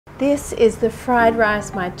This is the fried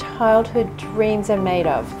rice my childhood dreams are made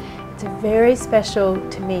of. It's a very special,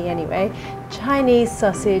 to me anyway, Chinese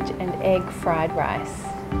sausage and egg fried rice.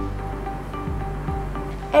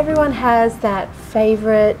 Everyone has that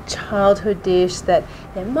favorite childhood dish that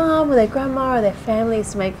their mom or their grandma or their family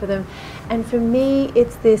used to make for them. And for me,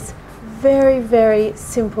 it's this very, very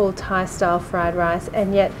simple Thai style fried rice,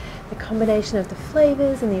 and yet the combination of the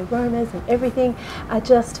flavors and the aromas and everything are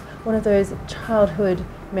just one of those childhood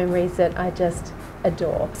memories that I just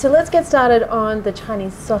adore. So let's get started on the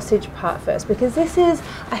Chinese sausage part first, because this is,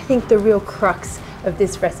 I think, the real crux of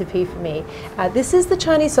this recipe for me. This is the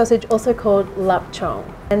Chinese sausage, also called lapchong.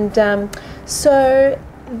 And so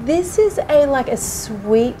this is like a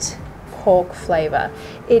sweet pork flavor.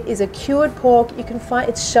 It is a cured pork. You can find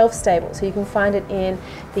it's shelf stable, so you can find it in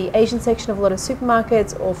the Asian section of a lot of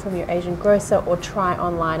supermarkets or from your Asian grocer, or try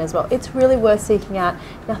online as well. It's really worth seeking out.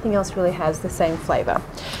 Nothing else really has the same flavor.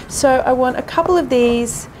 So I want a couple of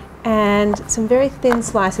these and some very thin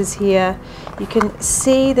slices here. You can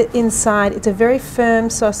see that inside it's a very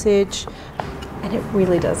firm sausage, and it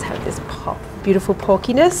really does have this pop, beautiful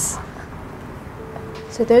porkiness.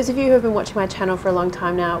 So those of you who have been watching my channel for a long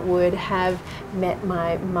time now would have met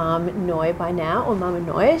my Mama Noi by now, or Mama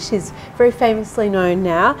Noi. She's very famously known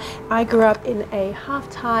now. I grew up in a half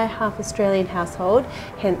Thai, half Australian household,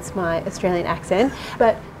 hence my Australian accent.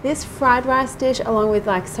 But this fried rice dish, along with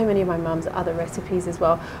like so many of my mum's other recipes as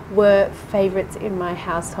well, were favorites in my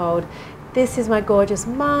household. This is my gorgeous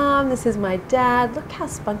mum, this is my dad. Look how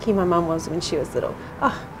spunky my mum was when she was little.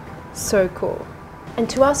 Oh, so cool. And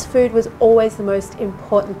to us, food was always the most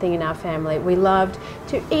important thing in our family. We loved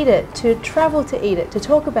to eat it, to travel to eat it, to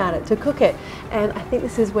talk about it, to cook it. And I think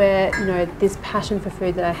this is where, you know, this passion for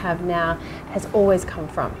food that I have now has always come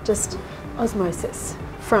from. Just osmosis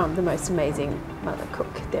from the most amazing mother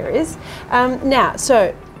cook there is. Now,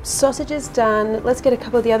 so sausage is done. Let's get a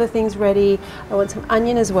couple of the other things ready. I want some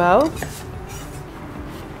onion as well.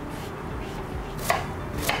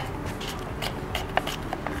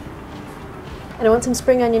 And I want some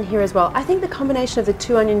spring onion here as well. I think the combination of the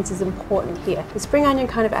two onions is important here. The spring onion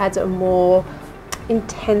kind of adds a more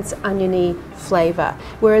intense oniony flavor,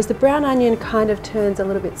 whereas the brown onion kind of turns a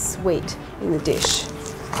little bit sweet in the dish.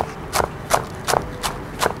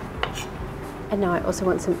 And now I also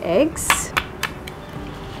want some eggs.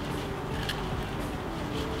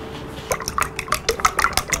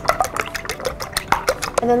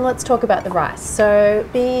 And then let's talk about the rice. So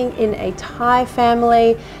being in a Thai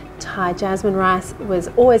family, Thai jasmine rice was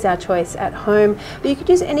always our choice at home, but you could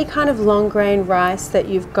use any kind of long grain rice that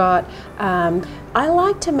you've got. I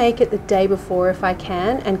like to make it the day before if I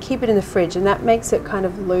can, and keep it in the fridge, and that makes it kind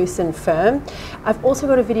of loose and firm. I've also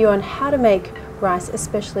got a video on how to make rice,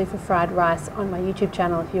 especially for fried rice, on my YouTube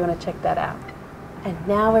channel if you want to check that out. And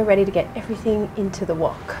now we're ready to get everything into the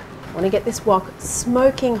wok. I want to get this wok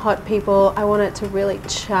smoking hot, people. I want it to really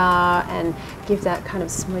char and give that kind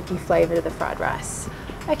of smoky flavor to the fried rice.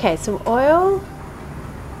 Okay, some oil,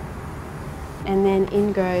 and then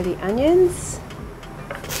in go the onions,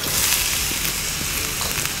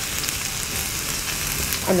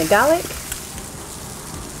 and the garlic.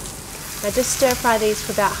 Now just stir fry these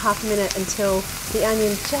for about half a minute until the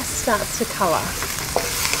onion just starts to colour.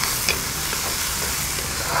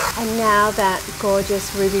 And now that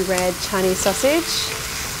gorgeous ruby red Chinese sausage,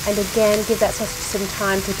 and again give that sausage some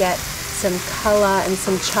time to get some colour and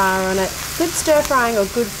some char on it. Good stir frying or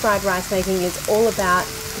good fried rice making is all about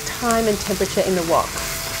the time and temperature in the wok.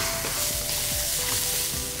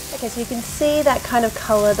 Okay, so you can see that kind of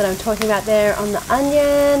colour that I'm talking about there on the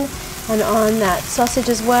onion and on that sausage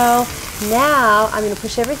as well. Now I'm going to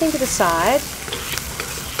push everything to the side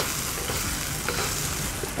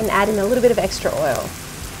and add in a little bit of extra oil.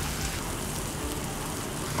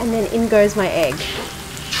 And then in goes my egg.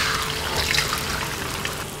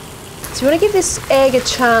 So you want to give this egg a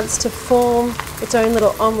chance to form its own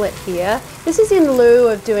little omelette here. This is in lieu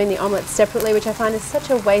of doing the omelette separately, which I find is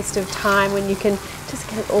such a waste of time when you can just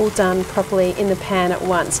get it all done properly in the pan at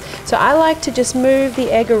once. So I like to just move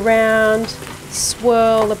the egg around,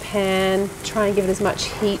 swirl the pan, try and give it as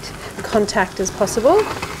much heat contact as possible.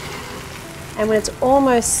 And when it's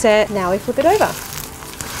almost set, now we flip it over.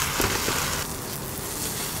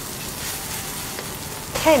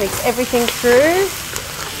 Okay, mix everything through.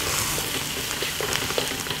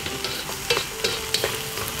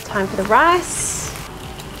 Time for the rice,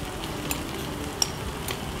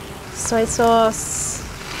 soy sauce,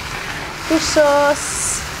 fish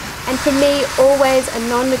sauce, and for me, always a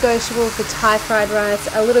non-negotiable for Thai fried rice,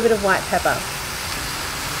 a little bit of white pepper.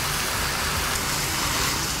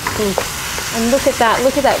 And look at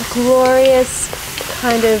that glorious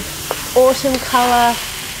kind of autumn colour.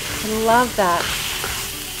 I love that.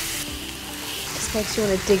 Just makes you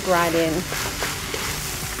want to dig right in.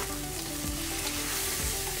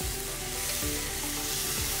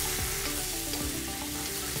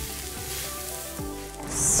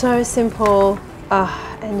 So simple,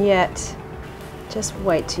 and yet, just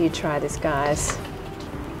wait till you try this, guys.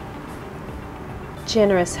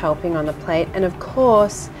 Generous helping on the plate, and of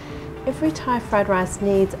course, every Thai fried rice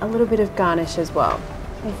needs a little bit of garnish as well.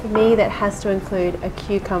 And for me, that has to include a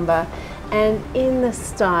cucumber, and in the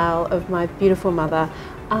style of my beautiful mother,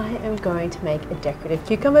 I am going to make a decorative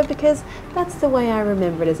cucumber because that's the way I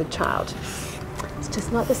remember it as a child. It's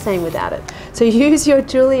just not the same without it. So use your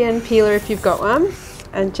julienne peeler if you've got one,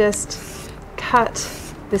 and just cut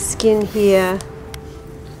the skin here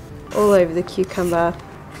all over the cucumber.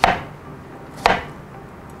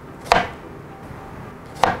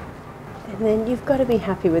 And then you've got to be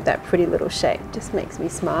happy with that pretty little shape. Just makes me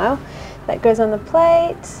smile. That goes on the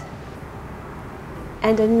plate.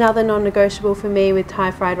 And another non-negotiable for me with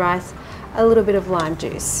Thai fried rice, a little bit of lime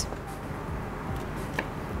juice.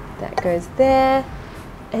 That goes there.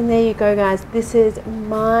 And there you go, guys. This is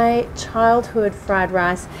my childhood fried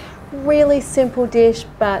rice. Really simple dish,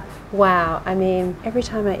 but wow. I mean, every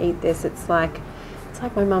time I eat this, it's like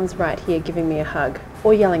my mum's right here giving me a hug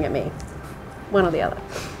or yelling at me. One or the other.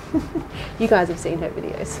 You guys have seen her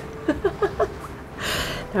videos.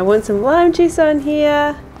 Now I want some lime juice on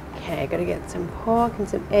here. Okay, gotta get some pork and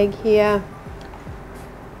some egg here.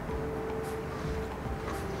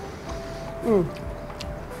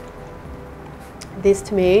 This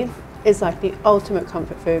to me is like the ultimate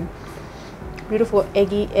comfort food. Beautiful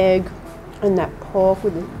eggy egg and that pork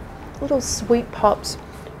with the little sweet pops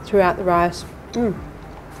throughout the rice.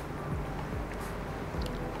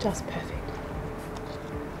 Just perfect.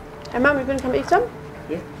 Hey Mum, you gonna come eat some?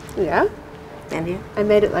 Yeah. Yeah? And you? I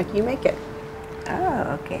made it like you make it.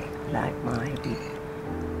 Oh, okay. Like mine.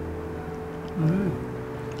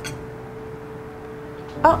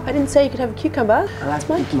 Oh, I didn't say you could have a cucumber. I like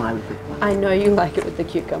mine with one. I know you like it with the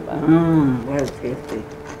cucumber. Very tasty.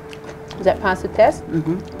 Does that pass the test?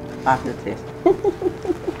 Pass the test.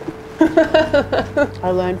 I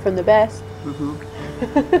learned from the best.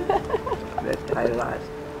 That's Thai rice.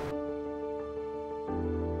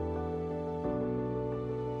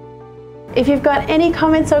 If you've got any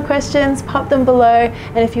comments or questions, pop them below.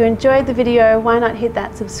 And if you enjoyed the video, why not hit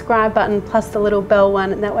that subscribe button plus the little bell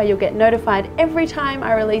one, and that way you'll get notified every time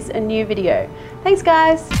I release a new video. Thanks,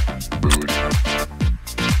 guys.